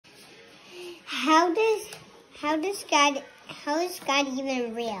how does how is God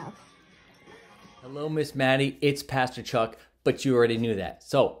even real? Hello, Miss Maddie. It's Pastor Chuck, but you already knew that.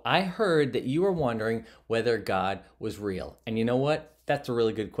 So I heard that you were wondering whether God was real. And you know what? That's a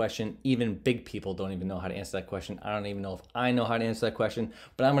really good question. Even big people don't even know how to answer that question. I don't even know if I know how to answer that question,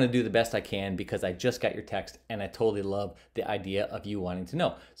 but I'm going to do the best I can because I just got your text and I totally love the idea of you wanting to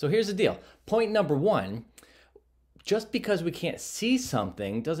know. So here's the deal. Point number one, just because we can't see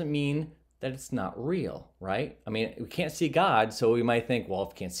something doesn't mean that it's not real, right? I mean, we can't see God, so we might think, well, if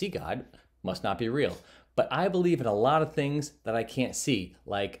we can't see God, must not be real. But I believe in a lot of things that I can't see,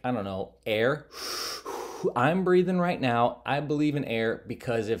 like, I don't know, air. I'm breathing right now. I believe in air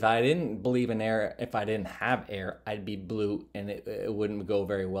because if I didn't believe in air, if I didn't have air, I'd be blue and it wouldn't go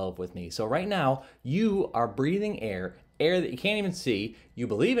very well with me. So right now, you are breathing air that you can't even see. You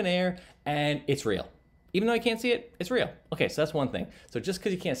believe in air and it's real. Even though you can't see it, it's real. Okay, so that's one thing. So just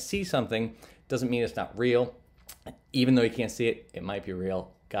because you can't see something doesn't mean it's not real. Even though you can't see it, it might be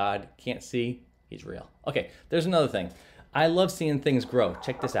real. God can't see, he's real. Okay, there's another thing. I love seeing things grow.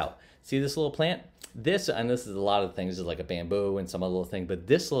 Check this out. See this little plant? This is a lot of things. This is like a bamboo and some other little thing, but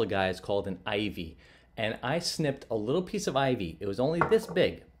this little guy is called an ivy. And I snipped a little piece of ivy. It was only this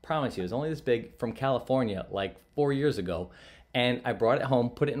big, promise you, it was only this big from California like 4 years ago. And I brought it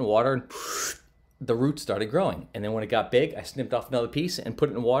home, put it in water, and the roots started growing. And then when it got big, I snipped off another piece and put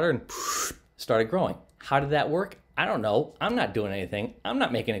it in water and started growing. How did that work? I don't know. I'm not doing anything. I'm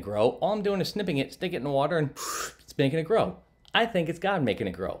not making it grow. All I'm doing is snipping it, stick it in the water, and it's making it grow. I think it's God making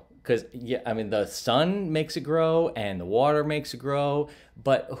it grow. Because, yeah, I mean, the sun makes it grow and the water makes it grow.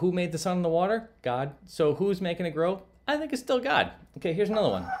 But who made the sun and the water? God. So who's making it grow? I think it's still God. Okay, here's another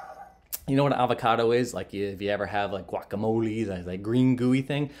one. You know what an avocado is? Like if you ever have like guacamole, that green gooey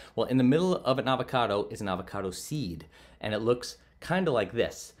thing. Well, in the middle of an avocado is an avocado seed. And it looks kind of like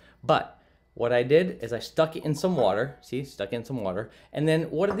this. But what I did is I stuck it in some water. See, stuck it in some water. And then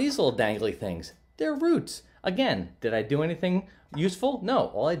what are these little dangly things? They're roots. Again, did I do anything useful? No.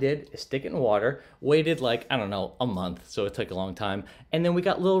 All I did is stick it in water, waited like, I don't know, a month, so it took a long time, and then we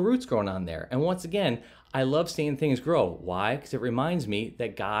got little roots growing on there. And once again, I love seeing things grow. Why? Because it reminds me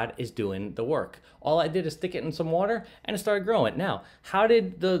that God is doing the work. All I did is stick it in some water, and it started growing. Now, how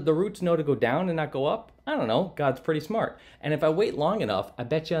did the roots know to go down and not go up? I don't know. God's pretty smart. And if I wait long enough, I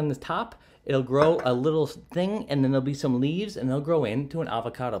bet you on the top, it'll grow a little thing, and then there'll be some leaves, and they'll grow into an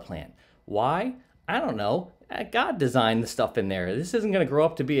avocado plant. Why? I don't know. God designed the stuff in there. This isn't going to grow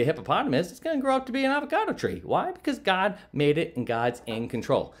up to be a hippopotamus. It's going to grow up to be an avocado tree. Why? Because God made it and God's in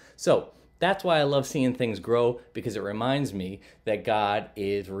control. So that's why I love seeing things grow, because it reminds me that God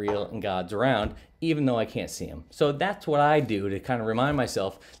is real and God's around, even though I can't see him. So that's what I do to kind of remind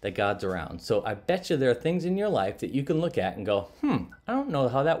myself that God's around. So I bet you there are things in your life that you can look at and go, I don't know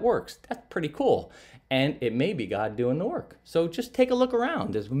how that works. That's pretty cool. And it may be God doing the work. So just take a look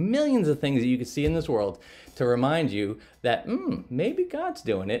around. There's millions of things that you can see in this world to remind you that maybe God's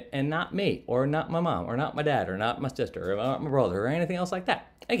doing it and not me, or not my mom, or not my dad, or not my sister, or not my brother, or anything else like that.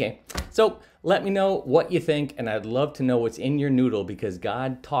 Okay, so let me know what you think, and I'd love to know what's in your noodle, because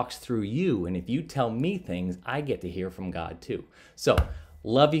God talks through you, and if you tell me things, I get to hear from God too. So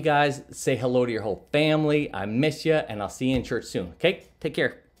love you guys. Say hello to your whole family. I miss you, and I'll see you in church soon. Okay, take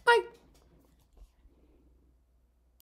care.